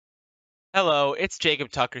Hello, it's Jacob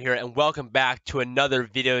Tucker here, and welcome back to another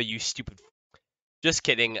video, you stupid. Just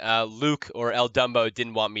kidding. Luke or El Dumbo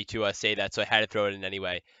didn't want me to say that, so I had to throw it in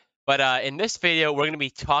anyway. But in this video, we're going to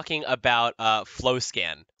be talking about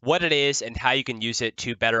Flowscan, what it is, and how you can use it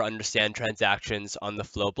to better understand transactions on the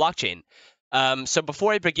Flow blockchain. So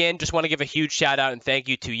before I begin, just want to give a huge shout out and thank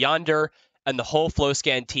you to Yonder and the whole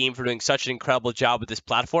Flowscan team for doing such an incredible job with this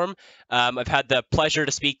platform. I've had the pleasure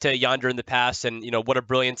to speak to Yonder in the past, and what a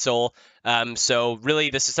brilliant soul. So really,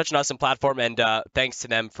 this is such an awesome platform, and thanks to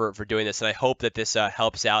them for doing this. And I hope that this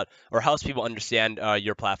helps out or helps people understand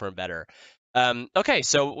your platform better. Okay,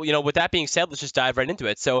 so with that being said, let's just dive right into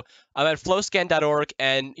it. So I'm at flowscan.org,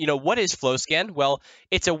 and what is Flowscan? Well,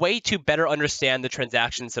 it's a way to better understand the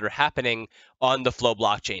transactions that are happening on the Flow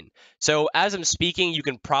blockchain. So as I'm speaking, you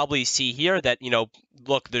can probably see here that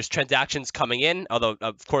look, there's transactions coming in, although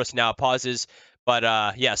of course now it pauses.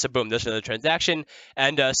 But yeah, so boom, there's another transaction.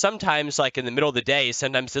 And sometimes, like in the middle of the day,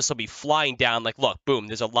 sometimes this will be flying down. Like, look, boom,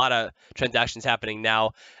 there's a lot of transactions happening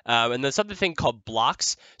now. And there's something thing called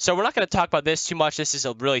blocks. So we're not going to talk about this too much. This is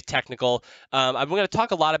a really technical. I'm going to talk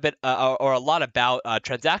a lot about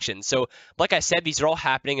transactions. So, like I said, these are all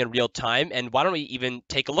happening in real time. And why don't we even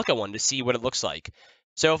take a look at one to see what it looks like?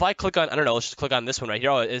 So if I click on, I don't know, let's just click on this one right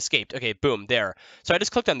here. Oh, it escaped. Okay, boom, there. So I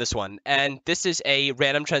just clicked on this one, and this is a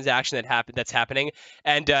random transaction that's happening.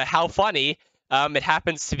 And how funny, it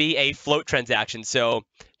happens to be a float transaction. So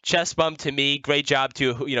chest bump to me. Great job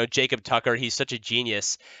to Jacob Tucker. He's such a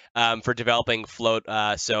genius for developing float.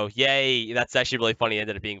 So yay, that's actually really funny. It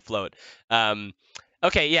ended up being float.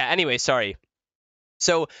 Okay, yeah. Anyway, sorry.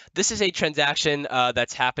 So this is a transaction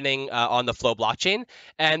that's happening on the Flow blockchain,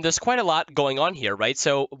 and there's quite a lot going on here, right?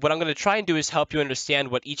 So what I'm going to try and do is help you understand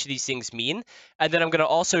what each of these things mean, and then I'm going to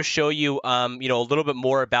also show you, a little bit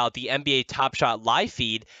more about the NBA Top Shot live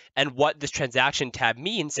feed and what this transaction tab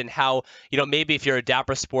means, and how, maybe if you're a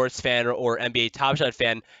Dapper Sports fan or NBA Top Shot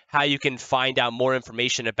fan, how you can find out more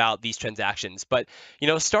information about these transactions. But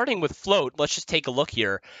starting with Float, let's just take a look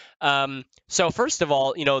here. So first of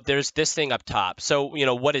all, there's this thing up top. So,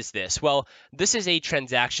 what is this? Well, this is a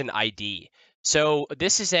transaction ID. So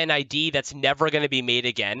this is an ID that's never going to be made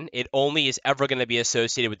again. It only is ever going to be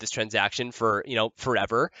associated with this transaction for,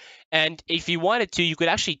 forever. And if you wanted to, you could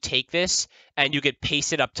actually take this and you could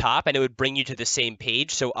paste it up top and it would bring you to the same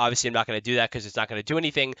page. So obviously I'm not going to do that because it's not going to do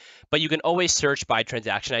anything, but you can always search by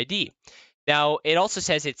transaction ID. Now, it also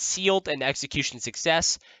says it's sealed and execution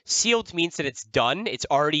success. Sealed means that it's done. It's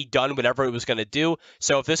already done whatever it was going to do.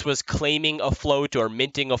 So if this was claiming a float or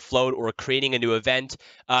minting a float or creating a new event,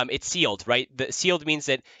 it's sealed, right? The sealed means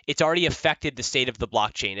that it's already affected the state of the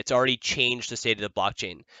blockchain. It's already changed the state of the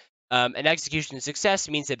blockchain. And execution success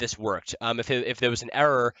means that this worked. If there was an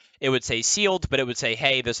error, it would say sealed, but it would say,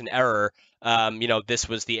 hey, there's an error. This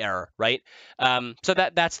was the error, right? So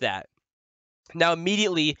that's that. Now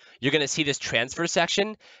immediately you're going to see this transfer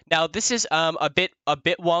section. Now this is a bit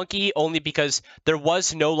wonky only because there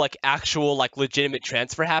was no like actual like legitimate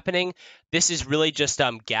transfer happening. This is really just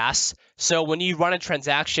gas. So when you run a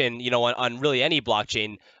transaction, on really any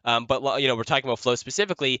blockchain, but we're talking about Flow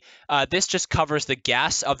specifically, this just covers the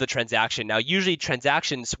gas of the transaction. Now usually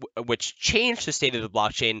transactions which change the state of the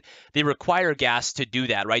blockchain, they require gas to do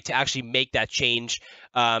that, right? To actually make that change.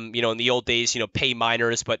 In the old days, pay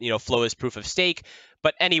miners, but Flow is proof of stake.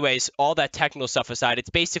 But anyways, all that technical stuff aside, it's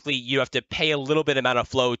basically you have to pay a little bit amount of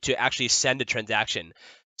Flow to actually send a transaction.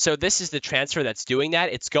 So this is the transfer that's doing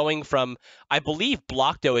that. It's going from, I believe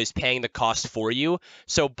Blockdo is paying the cost for you.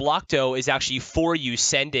 So Blockdo is actually for you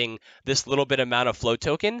sending this little bit amount of Flow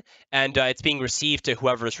token, and it's being received to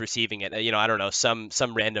whoever is receiving it. I don't know, some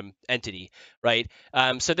random entity, right?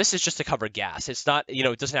 So this is just to cover gas. It's not,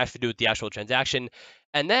 it doesn't have to do with the actual transaction.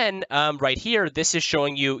 And then right here, this is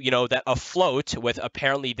showing you, that a float with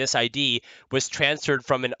apparently this ID was transferred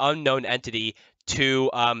from an unknown entity to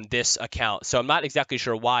this account. So I'm not exactly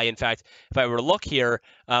sure why. In fact, if I were to look here,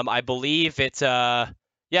 I believe it's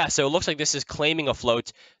yeah, so it looks like this is claiming a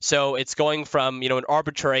float. So it's going from, an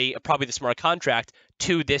arbitrary, probably the smart contract,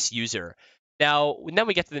 to this user. Now, then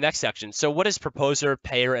we get to the next section. So what does proposer,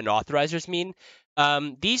 payer, and authorizers mean?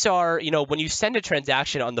 These are, when you send a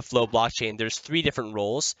transaction on the Flow blockchain, there's three different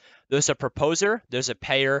roles. There's a proposer, there's a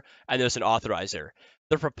payer, and there's an authorizer.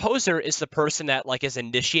 The proposer is the person that is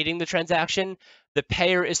initiating the transaction. The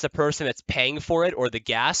payer is the person that's paying for it, or the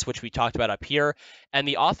gas, which we talked about up here. And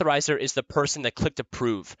the authorizer is the person that clicked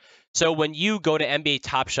approve. So when you go to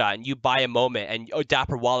NBATopShot and you buy a moment and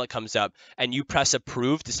Dapper Wallet comes up and you press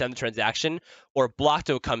approve to send the transaction, or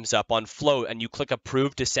Blockdo comes up on Float and you click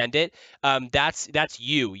approve to send it, that's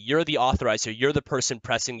you. You're the authorizer. You're the person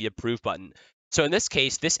pressing the approve button. So in this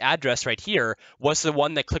case, this address right here was the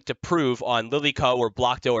one that clicked approve on Lilyco or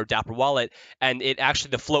Blockdo or Dapper Wallet, and it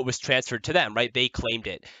actually, the float was transferred to them, right? They claimed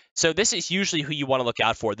it. So this is usually who you want to look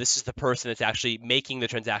out for. This is the person that's actually making the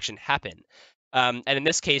transaction happen. And in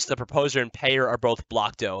this case, the proposer and payer are both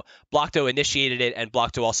Blockdo. Blockdo initiated it, and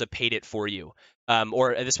Blockdo also paid it for you.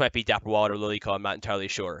 Or this might be Dapper Wallet or Lilyco. I'm not entirely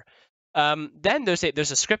sure. Then there's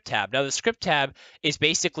a script tab. Now the script tab is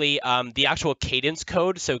basically the actual Cadence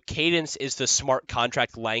code. So Cadence is the smart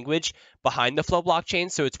contract language behind the Flow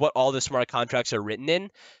blockchain. So it's what all the smart contracts are written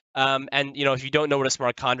in. And if you don't know what a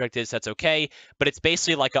smart contract is, that's okay. But it's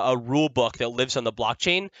basically like a rule book that lives on the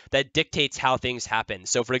blockchain that dictates how things happen.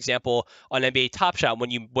 So for example, on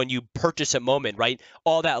NBATopShot, when you purchase a moment, right,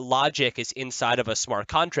 all that logic is inside of a smart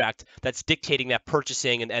contract that's dictating that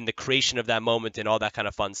purchasing and the creation of that moment and all that kind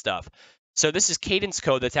of fun stuff. So this is Cadence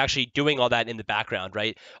code that's actually doing all that in the background,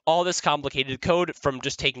 right? All this complicated code, from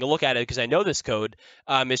just taking a look at it, because I know this code,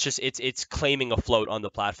 it's claiming a float on the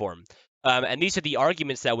platform. And these are the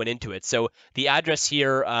arguments that went into it. So the address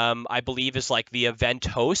here, I believe, is like the event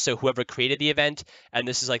host, so whoever created the event, and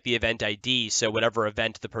this is like the event ID, so whatever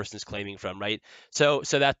event the person is claiming from, right? So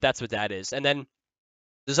that's what that is. And then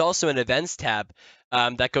there's also an events tab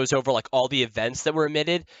that goes over like all the events that were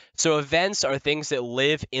emitted. So events are things that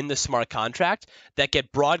live in the smart contract that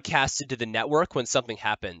get broadcasted to the network when something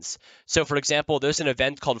happens. So for example, there's an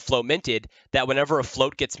event called float minted that whenever a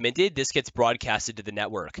float gets minted, this gets broadcasted to the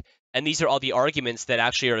network. And these are all the arguments that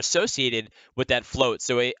actually are associated with that float.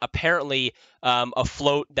 So apparently, a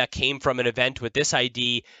float that came from an event with this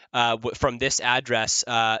ID from this address,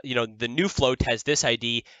 the new float has this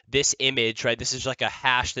ID, this image, right? This is like a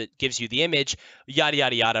hash that gives you the image, yada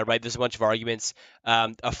yada yada, right? There's a bunch of arguments.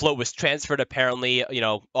 A float was transferred, apparently,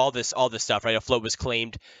 all this stuff, right? A float was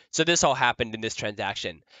claimed. So this all happened in this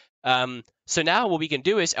transaction. So now what we can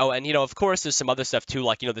do is, of course, there's some other stuff too,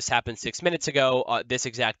 like, this happened 6 minutes ago, this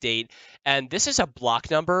exact date, and this is a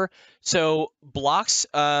block number. So blocks,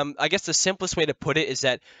 I guess the simplest way to put it is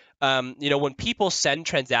that, when people send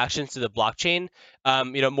transactions to the blockchain,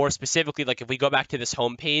 more specifically, like if we go back to this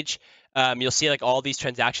home page, you'll see like all these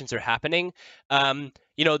transactions are happening.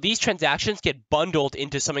 These transactions get bundled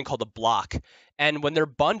into something called a block. And when they're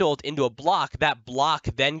bundled into a block, that block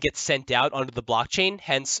then gets sent out onto the blockchain,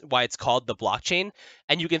 hence why it's called the blockchain.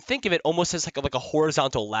 And you can think of it almost as like a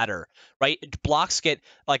horizontal ladder, right? Blocks get,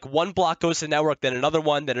 like, one block goes to the network, then another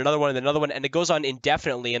one, then another one, then another one, and it goes on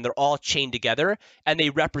indefinitely, and they're all chained together, and they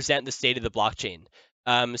represent the state of the blockchain.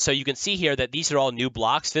 So you can see here that these are all new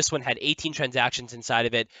blocks. This one had 18 transactions inside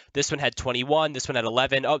of it. This one had 21. This one had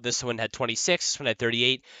 11. Oh, this one had 26. This one had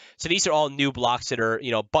 38. So these are all new blocks that are,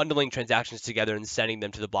 bundling transactions together and sending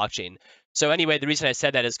them to the blockchain. So anyway, the reason I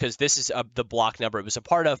said that is because this is the block number it was a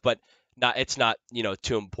part of, but it's not,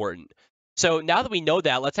 too important. So now that we know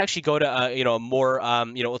that, let's actually go to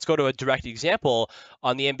let's go to a direct example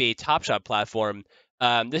on the NBATopShot platform.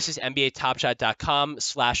 This is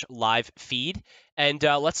NBATopShot.com/live feed. And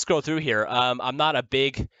let's scroll through here. I'm not a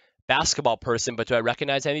big basketball person, but do I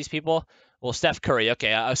recognize any of these people? Well, Steph Curry.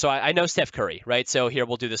 Okay, so I know Steph Curry, right? So here,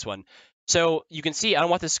 we'll do this one. So you can see, I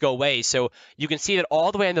don't want this to go away. So you can see that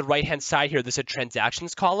all the way on the right-hand side here, there's a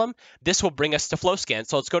transactions column. This will bring us to Flowscan.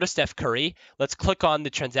 So let's go to Steph Curry. Let's click on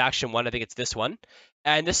the transaction one. I think it's this one.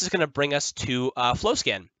 And this is going to bring us to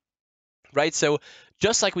Flowscan. Right, so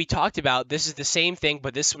just like we talked about, this is the same thing,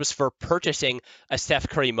 but this was for purchasing a Steph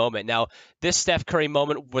Curry moment. Now, this Steph Curry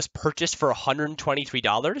moment was purchased for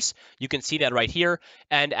 $123. You can see that right here.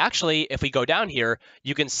 And actually, if we go down here,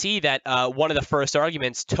 you can see that one of the first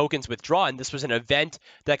arguments, tokens withdrawn, this was an event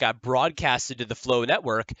that got broadcasted to the Flow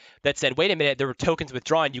network that said, wait a minute, there were tokens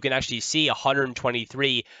withdrawn. You can actually see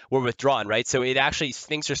 123 were withdrawn, right? So it actually,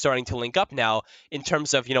 things are starting to link up now in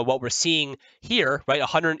terms of, what we're seeing here, right?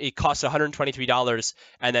 It costs $123.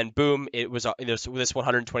 And then boom, it was this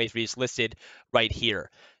 123 is listed right here.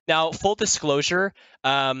 Now, full disclosure,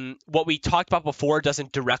 what we talked about before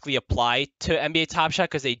doesn't directly apply to NBATopShot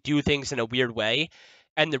because they do things in a weird way.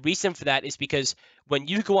 And the reason for that is because when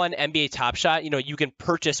you go on NBATopShot, you can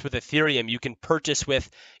purchase with Ethereum, you can purchase with,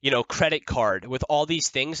 credit card, with all these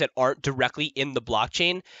things that aren't directly in the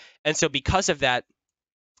blockchain. And so because of that,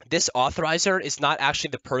 this authorizer is not actually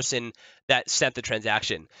the person that sent the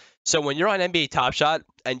transaction. So when you're on NBATopShot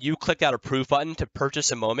and you click that approve button to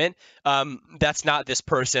purchase a moment, that's not this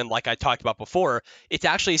person like I talked about before. It's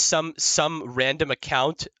actually some random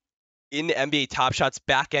account in NBATopShot's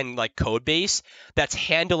backend like code base that's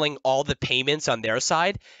handling all the payments on their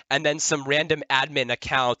side, and then some random admin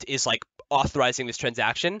account is like authorizing this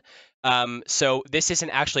transaction. So this isn't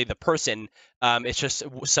actually the person. It's just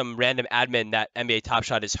some random admin that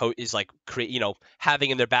NBATopShot is like having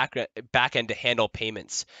in their back end to handle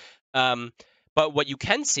payments. But what you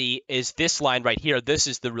can see is this line right here. This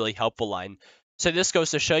is the really helpful line. So this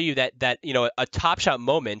goes to show you that a Top Shot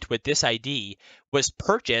moment with this ID was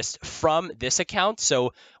purchased from this account.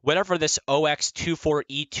 So whatever this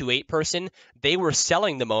OX24E28 person, they were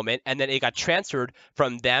selling the moment, and then it got transferred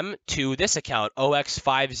from them to this account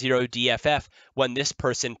OX50DFF when this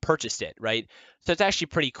person purchased it, right? So it's actually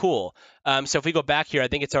pretty cool. So if we go back here, I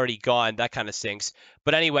think it's already gone. That kind of stinks.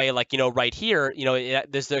 But anyway, like, right here,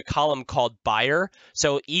 there's a column called buyer.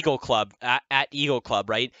 So Eagle Club, at Eagle Club,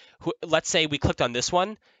 right? Let's say we clicked on this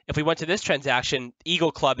one. If we went to this transaction,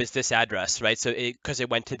 Eagle Club is this address, right? So because it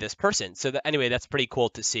went to this person. So anyway, that's pretty cool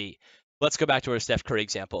to see. Let's go back to our Steph Curry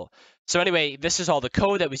example. So anyway, this is all the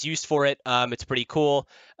code that was used for it. It's pretty cool.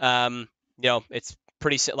 It's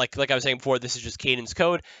pretty like I was saying before, this is just Cadence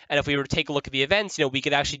code. And if we were to take a look at the events, we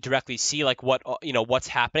could actually directly see like what's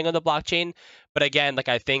happening on the blockchain. But again, like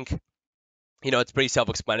I think it's pretty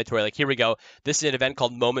self-explanatory. Like here we go. This is an event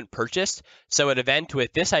called Moment Purchased. So an event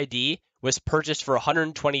with this ID was purchased for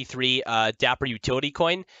 123 Dapper Utility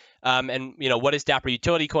Coin. And what is Dapper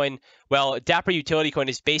Utility Coin? Well, Dapper Utility Coin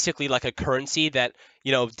is basically like a currency that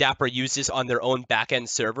Dapper uses on their own backend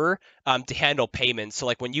server to handle payments. So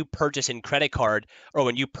like when you purchase in credit card or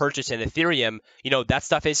when you purchase in Ethereum, that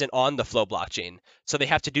stuff isn't on the Flow blockchain. So they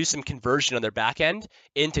have to do some conversion on their backend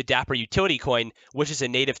into Dapper Utility Coin, which is a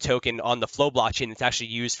native token on the Flow blockchain that's actually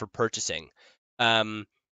used for purchasing.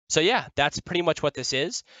 So yeah, that's pretty much what this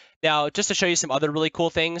is. Now, just to show you some other really cool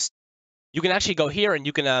things, you can actually go here and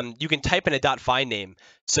you can type in a .find name.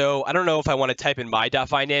 So I don't know if I want to type in my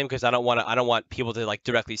 .find name because I don't want people to like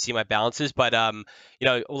directly see my balances. But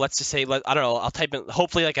let's just say I don't know. I'll type in,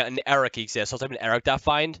 hopefully like an Eric exists. I'll type in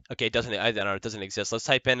Eric.find. Okay, it doesn't. I don't know. It doesn't exist. Let's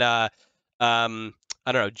type in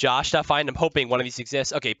I don't know, Josh.find. I'm hoping one of these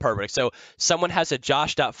exists. Okay, perfect. So someone has a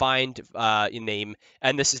Josh.find name,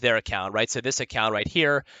 and this is their account, right? So this account right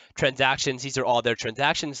here, transactions, these are all their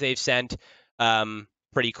transactions they've sent.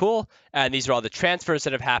 Pretty cool. And these are all the transfers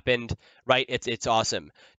that have happened, right? It's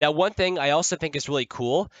awesome. Now, one thing I also think is really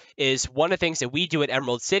cool is one of the things that we do at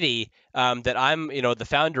Emerald City that I'm, the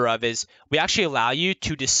founder of is we actually allow you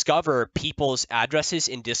to discover people's addresses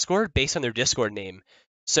in Discord based on their Discord name.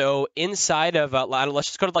 So inside of, let's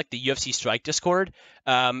just go to like the UFC Strike Discord,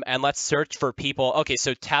 and let's search for people. Okay,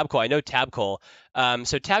 so Tabco, I know Tabco.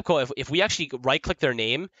 So Tabco, if we actually right-click their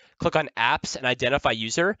name, click on Apps and Identify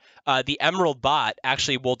User, the Emerald bot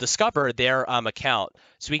actually will discover their account.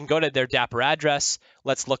 So we can go to their Dapper address.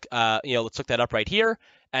 Let's look, let's look that up right here.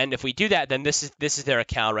 And if we do that, then this is their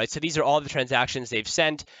account, right? So these are all the transactions they've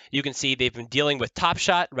sent. You can see they've been dealing with Top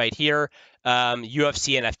Shot right here,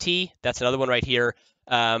 UFC NFT. That's another one right here.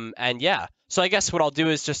 And yeah, so I guess what I'll do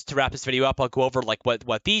is just to wrap this video up, I'll go over like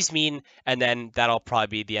what these mean, and then that'll probably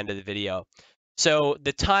be the end of the video. So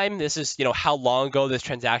the time, this is, how long ago this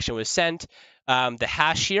transaction was sent, the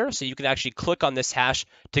hash here. So you can actually click on this hash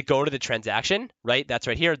to go to the transaction, right? That's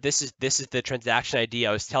right here. This is the transaction ID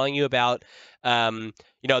I was telling you about.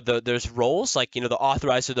 There's roles like, the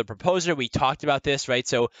authorizer, the proposer. We talked about this, right?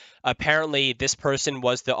 So apparently this person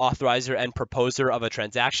was the authorizer and proposer of a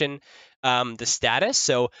transaction. The status.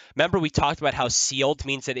 So remember we talked about how sealed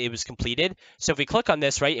means that it was completed. So if we click on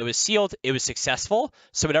this, right, it was sealed, it was successful.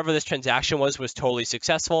 So whatever this transaction was totally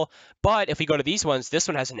successful. But if we go to these ones, this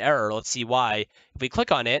one has an error. Let's see why. If we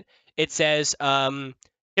click on it, it says,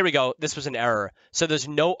 here we go. This was an error. So there's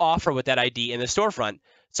no offer with that ID in the storefront.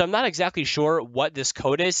 So I'm not exactly sure what this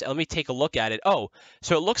code is. Let me take a look at it. Oh,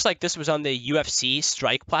 so it looks like this was on the UFC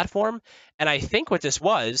Strike platform. And I think what this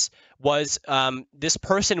was this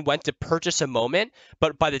person went to purchase a moment,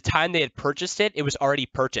 but by the time they had purchased it, it was already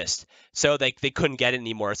purchased. So they couldn't get it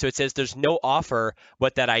anymore. So it says there's no offer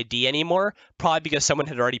with that ID anymore, probably because someone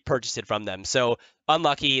had already purchased it from them. So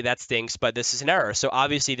unlucky, that stinks, but this is an error. So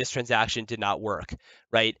obviously this transaction did not work,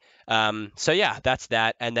 right? So yeah, that's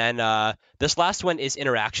that. And then this last one is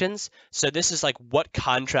interactions. So this is like what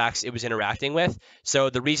contracts it was interacting with. So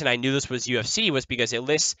the reason I knew this was UFC was because it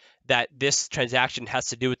lists that this transaction has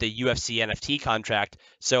to do with the UFC NFT contract.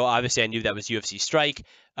 So obviously I knew that was UFC Strike.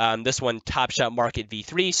 This one, Top Shot Market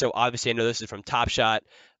V3. So obviously I know this is from Top Shot.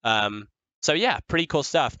 So yeah, pretty cool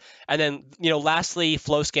stuff. And then, lastly,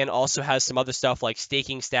 Flowscan also has some other stuff like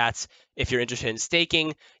staking stats If you're interested in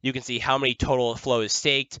staking, you can see how many total flow is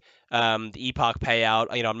staked, the epoch payout.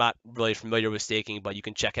 I'm not really familiar with staking, but you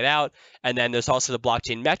can check it out. And then there's also the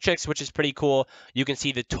blockchain metrics, which is pretty cool. You can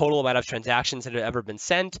see the total amount of transactions that have ever been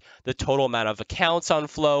sent, the total amount of accounts on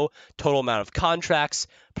Flow, total amount of contracts,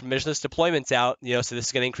 permissionless deployments out. So this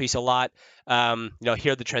is going to increase a lot. Here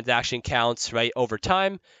are the transaction counts, right, over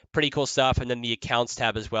time. Pretty cool stuff. And then the accounts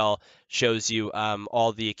tab as well shows you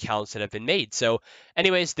all the accounts that have been made. So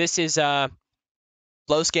anyways, this is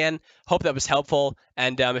Flowscan. Hope that was helpful.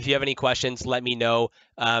 And if you have any questions, let me know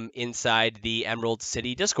inside the Emerald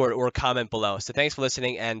City Discord or comment below. So thanks for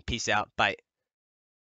listening and peace out. Bye.